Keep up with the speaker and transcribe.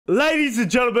Ladies and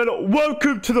gentlemen,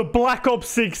 welcome to the Black Ops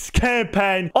 6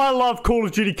 campaign. I love Call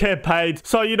of Duty campaigns,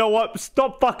 so you know what?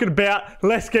 Stop fucking about.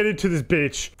 Let's get into this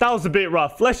bitch. That was a bit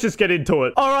rough. Let's just get into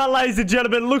it. All right, ladies and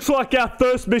gentlemen, looks like our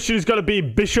first mission is going to be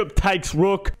Bishop takes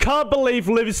Rook. Can't believe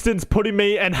Livingston's putting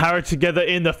me and Harry together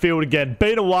in the field again.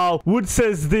 Been a while. Wood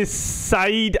says this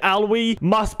Saeed Alwi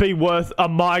must be worth a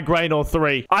migraine or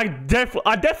three. I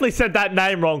definitely said that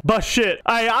name wrong, but shit.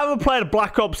 Hey, I haven't played a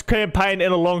Black Ops campaign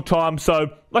in a long time, so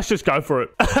let's just go for it.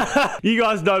 You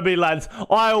guys know me, lads.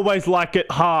 I always like it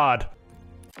hard.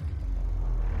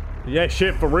 Yeah,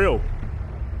 shit, for real.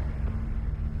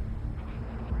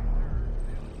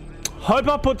 Hope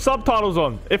I put subtitles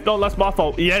on. If not, that's my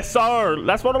fault. Yes, sir.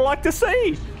 That's what I like to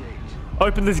see.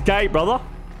 Open this gate, brother.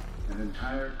 An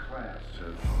entire class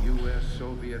of U.S.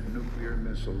 Soviet nuclear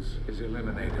missiles is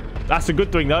eliminated. That's a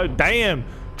good thing, though. Damn.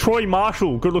 Troy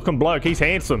Marshall. Good-looking bloke. He's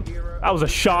handsome. That was a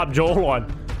sharp jawline.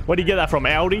 Where do you get that from?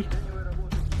 Audi?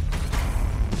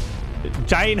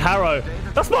 Jane Harrow.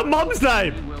 That's my mum's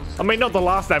name. I mean, not the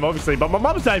last name, obviously, but my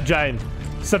mum's name, Jane.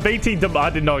 Saviti. I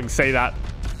did not even see that.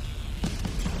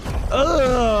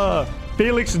 Ugh.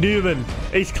 Felix Newman.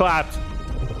 He's clapped.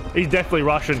 He's definitely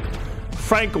Russian.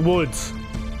 Frank Woods.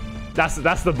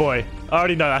 That's the boy. I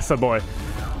already know that's the boy.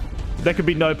 There could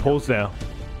be no pause now.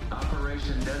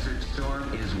 Operation Desert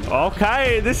Storm is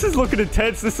okay, this is looking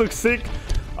intense. This looks sick.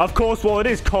 Of course, well, it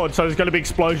is COD, so there's going to be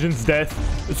explosions,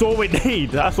 death. It's all we need.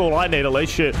 That's all I need, at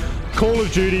least. Shit. Call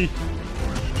of Duty,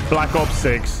 Black Ops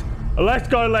 6. Let's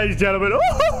go, ladies and gentlemen.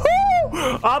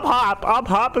 I'm hype. I'm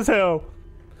hype as hell.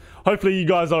 Hopefully, you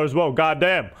guys are as well.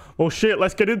 Goddamn. Well, shit,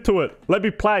 let's get into it. Let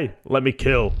me play. Let me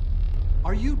kill.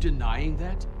 Are you denying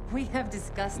that? We have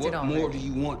discussed it What already. more do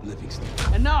you want, Livingston?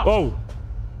 Enough! Whoa.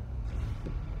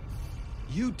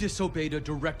 You disobeyed a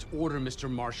direct order, Mr.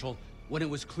 Marshall, when it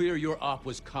was clear your op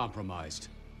was compromised.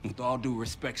 With all due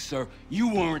respect, sir, you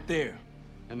weren't there.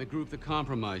 And the group that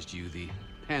compromised you, the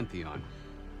Pantheon,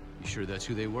 you sure that's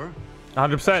who they were?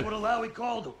 100%. What Alawi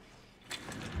called him.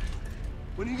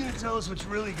 When are you gonna tell us what's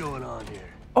really going on here?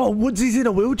 Oh, Woodsy's in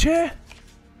a wheelchair?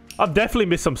 I've definitely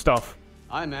missed some stuff.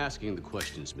 I'm asking the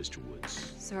questions, Mr.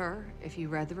 Woods. Sir, if you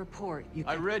read the report, you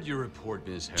I read your report,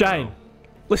 Ms. Harrow. Jane.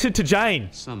 Listen to Jane.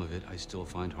 Some of it I still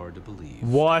find hard to believe.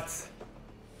 What?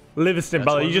 Livingston, That's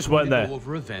brother, why you just we're weren't going to there. go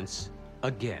over events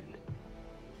again.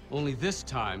 Only this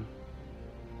time,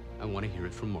 I want to hear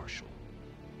it from Marshall.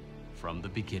 From the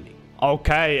beginning.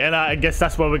 Okay, and I guess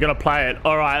that's where we're going to play it.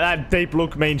 All right, that deep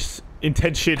look means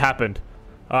intense shit happened.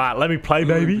 All right, let me play,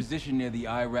 We were in baby. position near the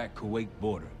Iraq-Kuwait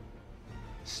border.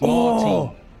 Small team.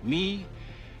 Oh. Me,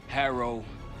 Harrow,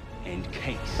 and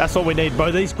Case. That's all we need,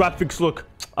 bro. These graphics look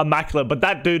immaculate, but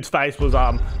that dude's face was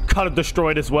kind of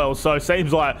destroyed as well. So it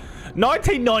seems like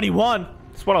 1991.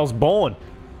 That's when I was born.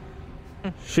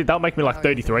 Shit, that'll make me like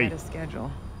 33.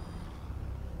 schedule.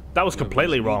 That was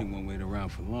completely We wrong. won't wait around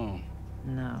for long.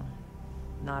 No,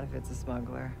 not if it's a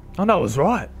smuggler. Oh no, it was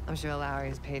right. I'm sure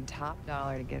Lowry's paid top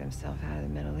dollar to get himself out of the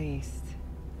Middle East.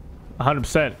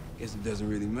 100%. Guess it doesn't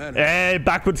really matter. Hey,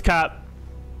 backwards cap.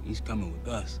 He's coming with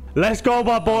us. Let's go,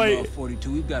 my boy. About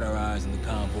 42, we've got our eyes on the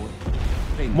convoy.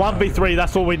 1v3,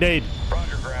 that's all we need.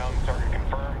 Roger, ground. Target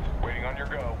confirmed. Waiting on your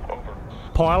go. Over.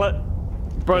 Pilot.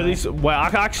 Bro, these... Wow, I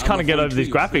actually can't get over these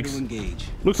graphics. Engage.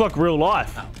 Looks like real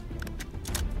life.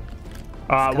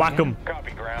 Alright, whack him.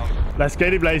 Copy, ground. Let's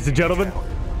get him, ladies and gentlemen.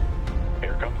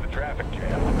 Here comes the traffic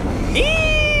jam.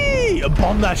 Eee!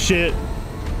 Bomb that shit.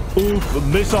 Oof,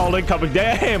 missile incoming.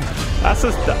 Damn. That's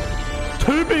just...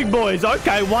 two big boys.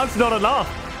 Okay, one's not enough.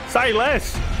 Say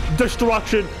less.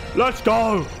 Destruction. Let's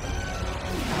go.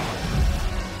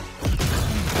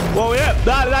 Well, yeah,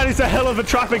 that is a hell of a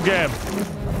traffic jam.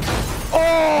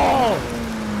 Oh!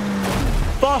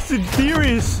 Fast and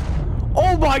Furious.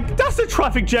 Oh my, that's a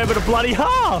traffic jam in a bloody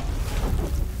half.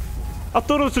 I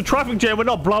thought it was a traffic jam. We're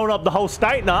not blowing up the whole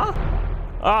state, nah.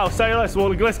 Oh, say less. Well,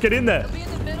 let's get in there. We'll be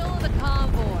in the middle of the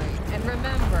convoy. And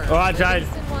remember, all right, Jane.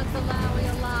 Livingston wants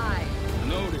Alawi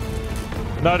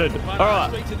alive. Noted. All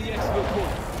right.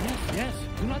 Yes,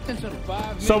 do not consider 5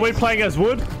 minutes. So we're playing as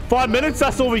Wood. 5 minutes,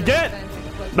 that's all we get.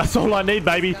 That's all I need,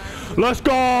 baby. Let's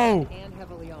go. And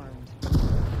heavily armed.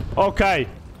 Okay.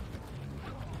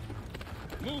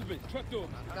 Movement, truck door.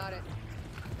 Got it.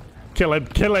 Kill him.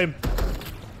 Kill him.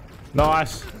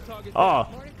 Nice. Oh,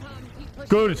 More to come. Keep pushing.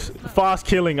 good. Fast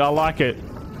killing. I like it.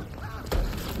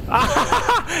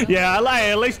 Yeah,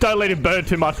 at least don't let him burn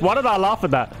too much. Why did I laugh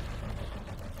at that?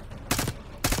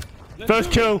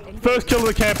 First kill of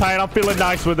the campaign. I'm feeling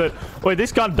nice with it. Wait,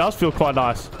 this gun does feel quite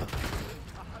nice.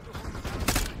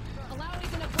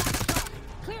 Alawi's in a black truck.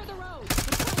 Clear the road. We're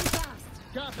coming fast.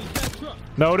 Copy, that truck.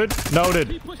 Noted. Noted.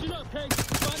 Keep pushing up,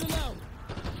 Case.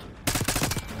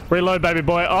 Reload, baby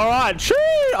boy. All right. Shee!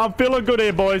 I'm feeling good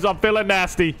here, boys. I'm feeling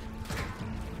nasty.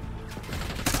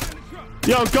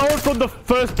 Yo, going from the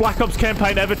first Black Ops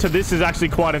campaign ever to this is actually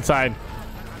quite insane.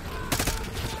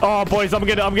 Oh, boys, I'm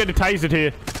getting tasered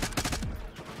here.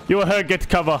 You were hurt. Get to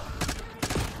cover.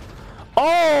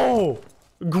 Oh!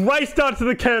 Great start to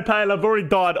the campaign. I've already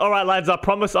died. All right, lads. I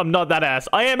promise I'm not that ass.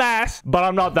 I am ass, but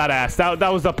I'm not that ass. That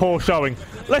was a poor showing.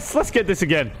 Let's get this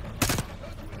again.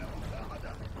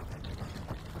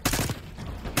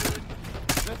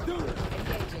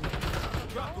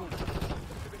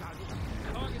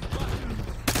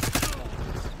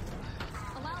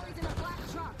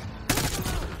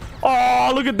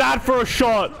 Oh, look at that for a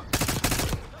shot.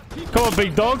 Come on,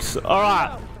 big dogs. All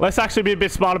right. Let's actually be a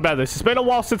bit smart about this. It's been a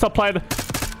while since I played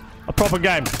a proper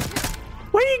game.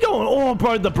 Where are you going? Oh,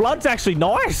 bro, the blood's actually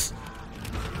nice.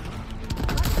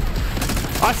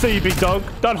 I see you, big dog.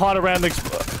 Don't hide around the...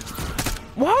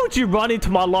 Why would you run into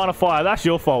my line of fire? That's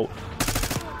your fault.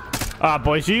 All right,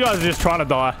 boys. You guys are just trying to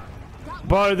die.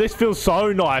 Bro, this feels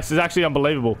so nice. It's actually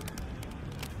unbelievable.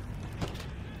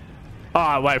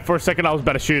 Alright, wait. For a second, I was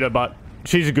about to shoot her, but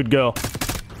she's a good girl.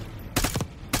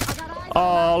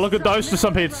 Oh, look at those for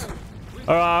some hits.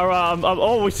 Alright.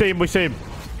 Oh, we see him. We see him.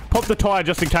 Pop the tire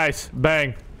just in case.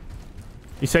 Bang.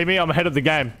 You see me? I'm ahead of the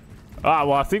game. Alright,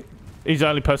 well, I think he's the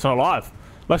only person alive.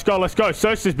 Let's go. Let's go.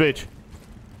 Search this bitch.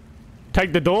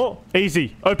 Take the door.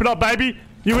 Easy. Open up, baby.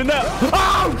 You in there?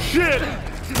 Oh, shit.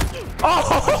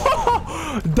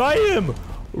 Oh, damn.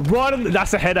 Right in the...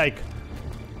 That's a headache.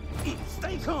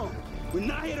 Stay calm. We're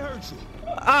not here to hurt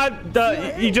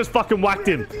you. You just fucking whacked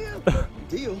him.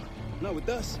 Deal? Not with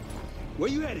us. Where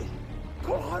you headed?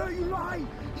 God, are you lying?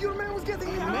 Your man was getting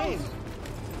your man.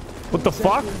 What the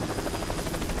fuck?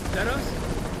 Is that us?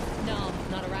 No,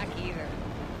 not Iraqi either.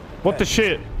 What the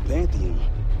shit? Pantheon.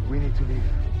 We need to leave.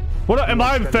 What? Am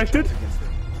I infected?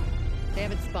 They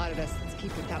haven't spotted us. Let's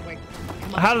keep it that way.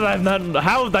 Come on.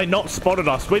 How have they not spotted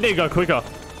us? We need to go quicker.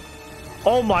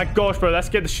 Oh my gosh, bro, that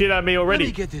scared the shit out of me already. Let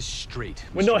me get this straight.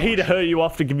 We're not here to hurt you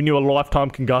after giving you a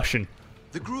lifetime concussion.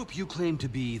 The group you claim to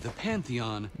be the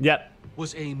Pantheon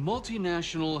was a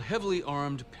multinational, heavily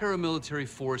armed paramilitary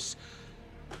force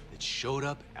that showed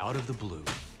up out of the blue.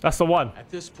 That's the one. At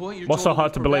this point, you're What's told so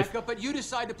hard to believe? backup, but you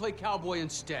decide to play cowboy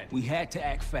instead. We had to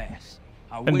act fast.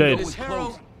 Our Indeed. window Miss was Harrow,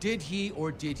 closing. did he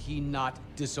or did he not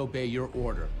disobey your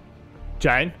order?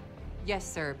 Jane? Yes,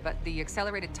 sir, but the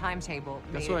accelerated timetable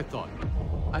That's made what I thought.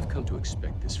 I've come to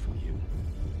expect this from you.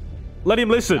 Let him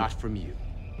listen. Not from you.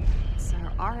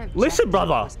 Sir, our objective Listen,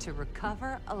 brother. was to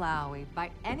recover Alawi by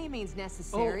any means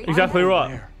necessary. Exactly right.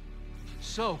 There.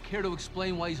 So, care to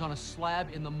explain why he's on a slab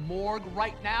in the morgue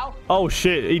right now? Oh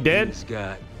shit, he dead? Things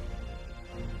got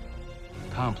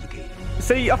complicated.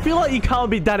 See, I feel like you can't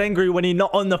be that angry when you're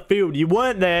not on the field. You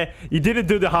weren't there. You didn't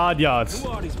do the hard yards.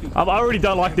 I already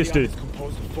don't like this dude.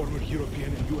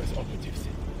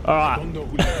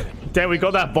 Alright. Damn, we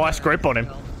got that vice grip on him.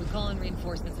 We call in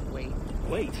reinforcements and wait.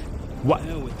 Wait. What?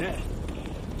 Hell with that.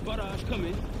 Barrage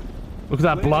coming. Look at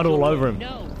that blood all over him.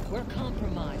 No, we're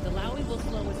compromised. Alawi will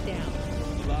slow us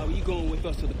down. Wow, you going with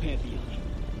us to the Pantheon?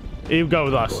 He'll go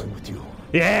with us.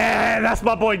 Yeah, that's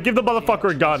my boy. Give the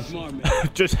motherfucker a gun. Smart man.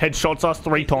 Just headshots us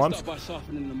 3 times. Start by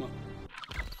softening them up.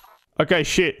 Okay,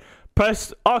 shit.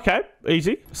 Press... Okay,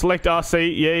 easy. Select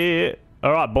RC. Yeah.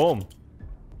 Alright, boom.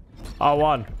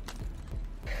 R1.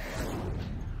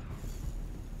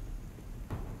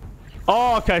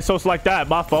 Oh, okay, so it's like that.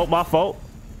 My fault.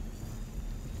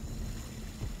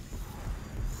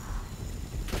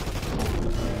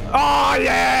 Oh,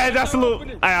 yeah, that's a little...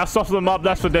 Hey, I'll soften them up.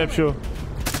 That's for damn sure.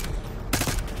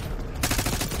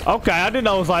 Okay, I didn't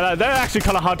know it was like that. They're actually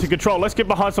kind of hard to control. Let's get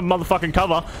behind some motherfucking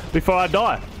cover before I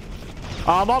die.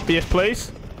 Arm up, yes,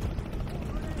 please.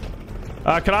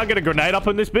 Can I get a grenade up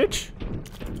in this bitch?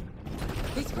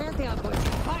 These Pantheon boys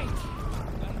fight.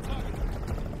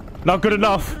 Not good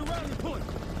enough.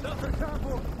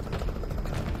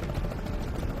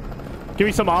 Give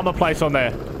me some armor place on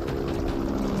there.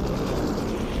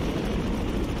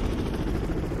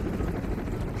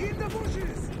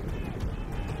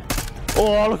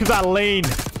 Oh, look at that lean.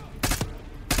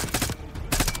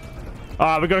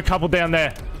 Alright, we got a couple down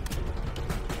there.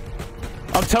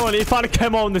 I'm telling you, if I had a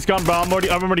camo on this gun, bro, I'm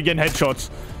already getting headshots.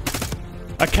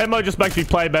 A camo just makes me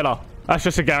play better. That's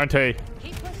just a guarantee.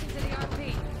 Keep pushing to the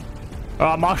RP.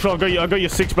 Alright, Marshall, I got your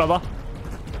 6, brother.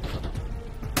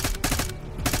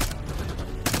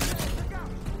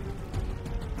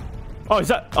 Oh, is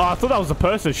that... Oh, I thought that was a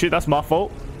person. Shit, that's my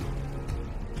fault.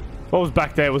 What was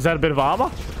back there? Was that a bit of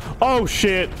armor? Oh,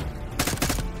 shit.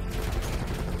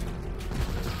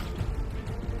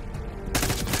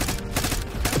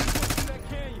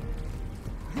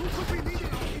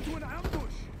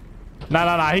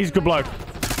 No. He's a good bloke.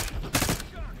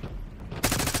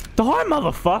 Die,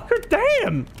 motherfucker.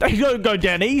 Damn. They don't go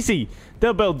down easy.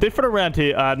 They'll build different around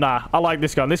here. Nah. I like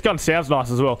this gun. This gun sounds nice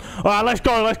as well. All right, let's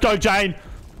go. Let's go, Jane.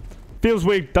 Feels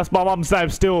weird. That's my mum's name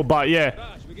still, but yeah.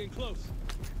 Raj, we're getting close.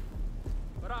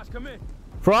 Raj, come in.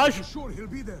 Raj? Sure, he'll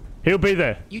be there. He'll be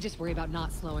there. You just worry about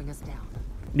not slowing us down.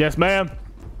 Yes, ma'am.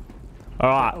 All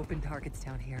right. Open targets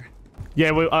down here.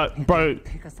 Yeah, we, bro.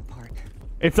 Pick us apart.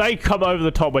 If they come over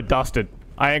the top, we're dusted.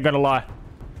 I ain't gonna lie.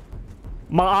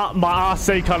 My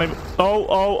RC can't even...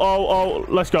 Oh.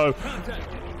 Let's go.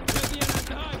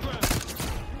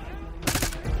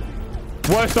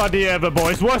 Worst idea ever,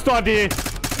 boys. Worst idea.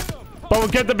 But we'll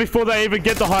get them before they even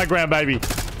get the high ground, baby.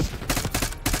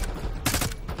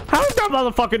 How did that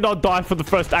motherfucker not die for the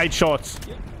first 8 shots?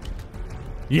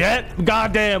 Yeah?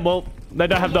 Goddamn. Well, they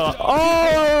don't have the...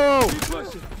 Oh!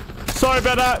 Sorry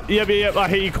about that. Yep. I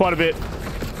hit you quite a bit.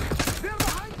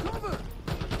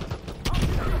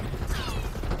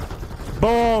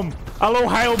 Boom. A little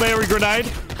Hail Mary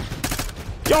grenade.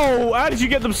 Yo, how did you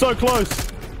get them so close?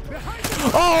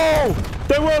 Oh!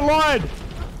 They weren't lying.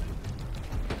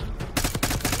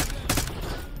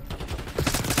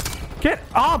 Get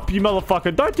up, you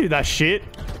motherfucker. Don't do that shit.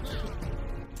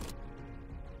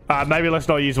 Maybe let's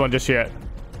not use one just yet.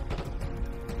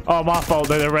 Oh, my fault.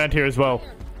 They're around here as well.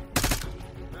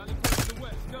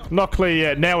 Not clear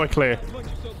yet. Now we're clear.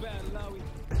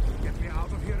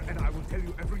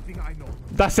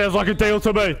 That sounds like a deal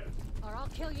to me. Or I'll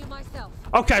kill you myself.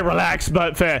 Okay, relax,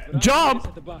 but fair. Jump!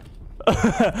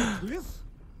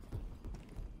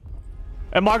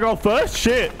 Am I going first?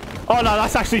 Shit. Oh, no,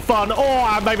 that's actually fun.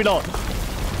 Oh, maybe not.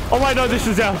 Oh, wait, no, this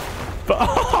is our...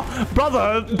 Oh,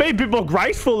 brother, be a bit more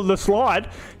graceful in the slide.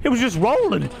 It was just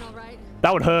rolling.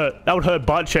 That would hurt. That would hurt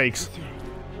butt cheeks.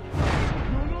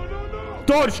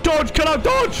 Dodge! Can I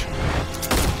dodge?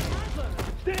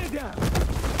 Stand down.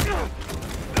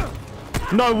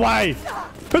 No way.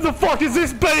 Who the fuck is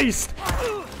this beast?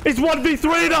 It's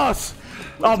 1v3'd us.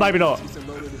 Oh, maybe not.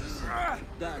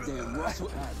 Goddamn Russell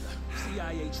Adler,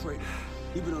 CIA traitor.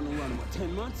 You've been on the run, what,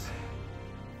 10 months?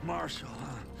 Marshall,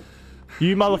 huh?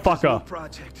 You motherfucker.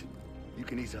 Project. You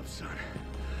can ease up, son.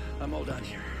 I'm all done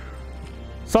here.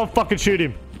 Someone fucking shoot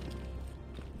him.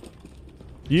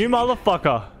 You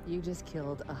motherfucker. You just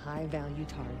killed a high-value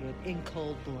target in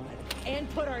cold blood and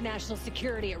put our national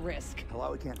security at risk.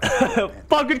 Hello, we can't.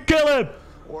 Fucking kill him.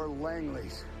 Or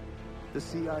Langley's. The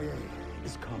CIA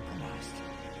is compromised.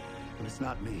 And it's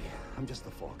not me. I'm just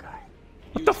the fall guy.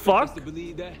 What the fuck? To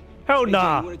believe that? Hell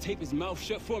nah. You want to tape his mouth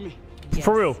shut for me? Yes.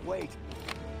 For real. Wait.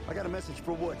 I got a message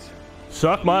for Woods.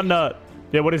 Suck my nut.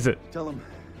 Yeah, what is it? Tell him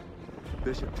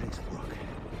Bishop takes Brooke.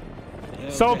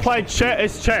 Someone played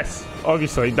chess,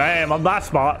 obviously. Damn, I'm that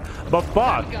smart. But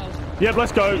fuck. Yep,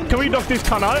 let's go. Can we knock this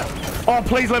cunt out? Oh,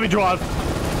 please let me drive.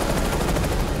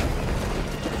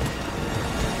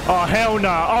 Oh, hell no.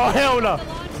 Oh, hell no.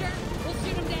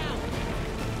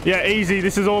 Yeah, easy.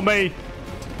 This is all me.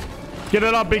 Get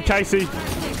it up, Big Casey. You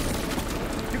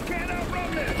can't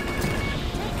outrun this.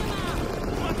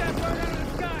 Want that bird out of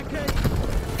the sky,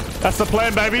 Casey? That's the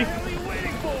plan, baby. What are you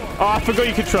waiting for? Oh, I forgot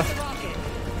you could trust.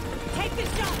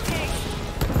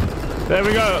 There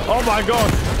we go. Oh my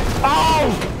god.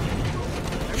 Oh!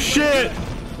 Shit!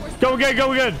 Go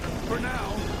again. For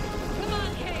now. Come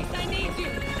on, Case. I need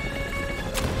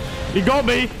you. You got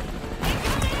me.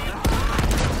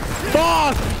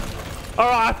 Fuck!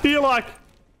 Alright, I feel like...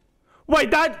 Wait,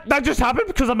 that just happened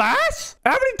because I'm ass?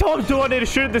 How many times do I need to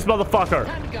shoot this motherfucker?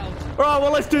 Time to go. Alright,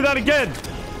 well, let's do that again.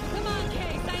 Come on,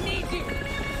 Case. I need you.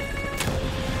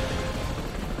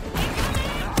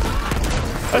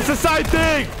 It's the same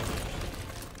thing.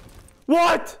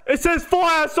 What? It says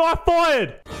fire, so I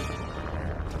fired.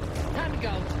 Time to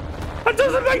go. That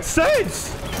doesn't make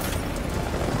sense.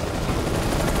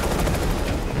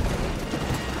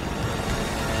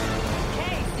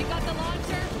 Case, you got the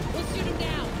launcher? We'll shoot him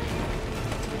down.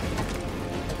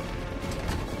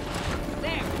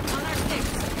 There, on our 6.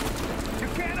 You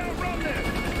can't outrun this.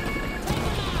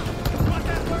 Want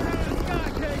that bird out of the sky,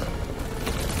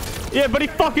 Case? Yeah, but he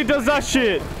fucking does that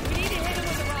shit. We need to hit him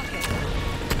with a rocket.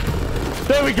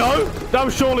 There we go. That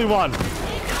was surely one.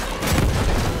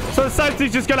 So the same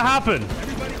thing's just gonna happen.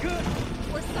 Everybody good?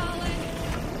 We're solid.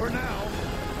 For now.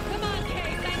 Come on,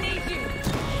 Case. I need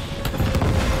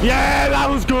you. Yeah, that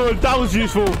was good. That was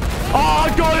useful. Oh, I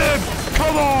got him.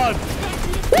 Come on.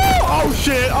 Woo! Oh,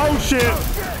 shit. Oh, shit.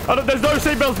 There's no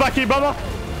seatbelts back here, brother.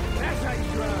 That's how you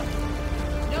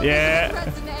drive. No Yeah.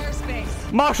 threats in the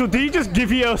airspace. Marshall, do you just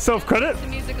give yourself credit? The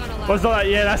music on a loud. Was that?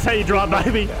 Yeah, that's how you drive,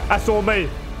 baby. That's all me.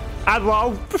 Adler,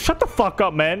 oh, shut the fuck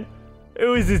up, man.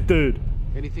 Who is this dude?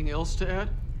 Anything else to add?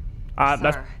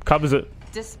 That covers it.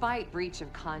 Despite breach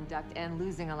of conduct and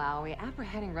losing Alawi,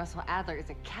 apprehending Russell Adler is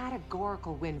a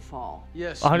categorical windfall.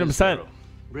 Yes, 100%.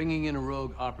 Bringing in a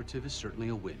rogue operative is certainly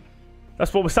a win.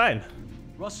 That's what we're saying.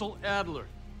 Russell Adler,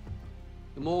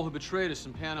 the mole who betrayed us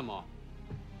in Panama.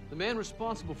 The man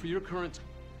responsible for your current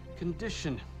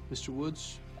condition, Mr.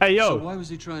 Woods. Hey, yo. So why was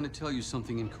he trying to tell you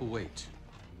something in Kuwait?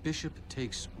 Bishop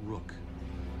takes rook.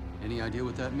 Any idea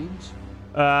what that means?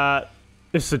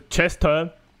 It's a chess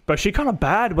term. But she kind of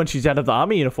bad when she's out of the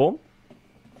army uniform.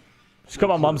 She's got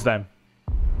my mum's name.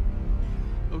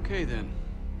 Okay, then.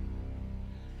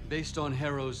 Based on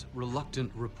Harrow's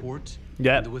reluctant report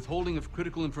and the withholding of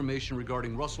critical information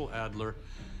regarding Russell Adler,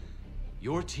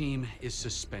 your team is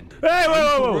suspended. Hey,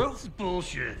 whoa. This is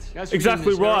bullshit.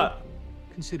 Exactly right.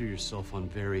 Consider yourself on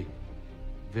very,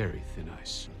 very thin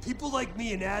ice. People like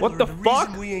me and Adler What the are the fuck?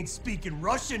 reason we ain't speaking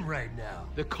Russian right now.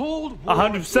 The Cold War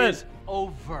 100%. is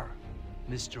over,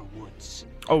 Mr. Woods.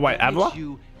 Oh, wait, That makes Adler?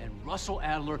 you and Russell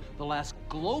Adler the last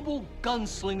global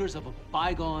gunslingers of a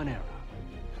bygone era.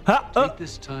 Take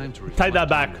this time to reflect Take that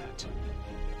back. on that.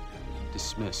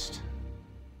 Dismissed.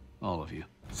 All of you.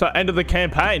 So, end of the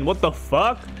campaign. What the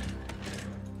fuck?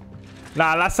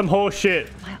 Nah, that's some horse shit.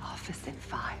 My office in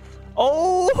 5.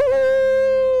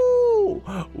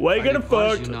 Oh! We're gonna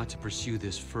advise fuck. you not to pursue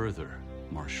this further,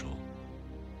 Marshal.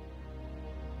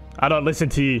 I don't listen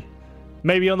to you.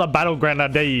 Maybe on the battleground I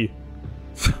dare you.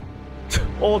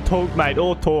 All talk, mate.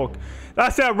 All talk.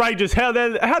 That's outrageous. How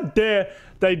dare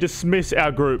they dismiss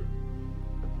our group?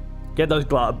 Get those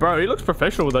glasses. Bro, he looks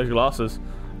professional with those glasses.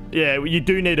 Yeah, you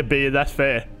do need a beard. That's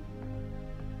fair.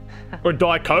 Or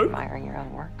Diet Coke. Admiring your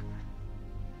own work.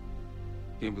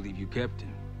 Can't believe you kept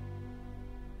him.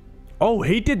 Oh,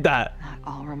 he did that. Not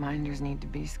all reminders need to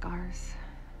be scars.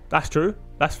 That's true.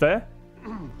 That's fair.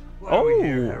 Why are we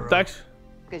here, Harrow? Thanks.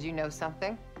 Because you know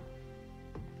something?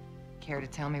 Care to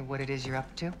tell me what it is you're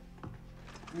up to?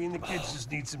 Me and the kids just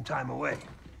need some time away.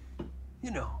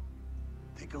 You know,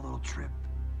 take a little trip.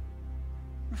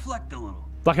 Reflect a little.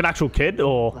 Like an actual kid,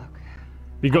 or Look,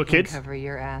 you got kids? cover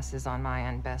your asses on my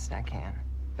end best I can.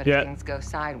 But Yeah. if things go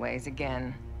sideways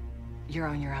again, you're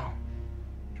on your own.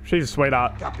 She's a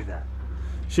sweetheart. Copy that.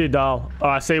 She a doll. Oh,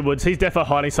 I see Woods. He's definitely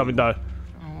hiding something though.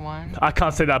 One, I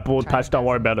can't see that board patch. Don't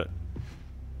worry about it.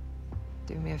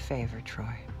 do me a favor,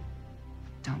 Troy.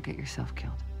 Don't get yourself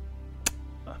killed.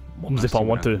 As if I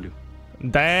want to.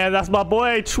 Damn, that's my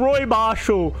boy, Troy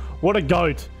Marshall. What a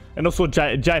goat. And also,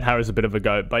 Jane Harrow's a bit of a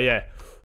goat. But yeah.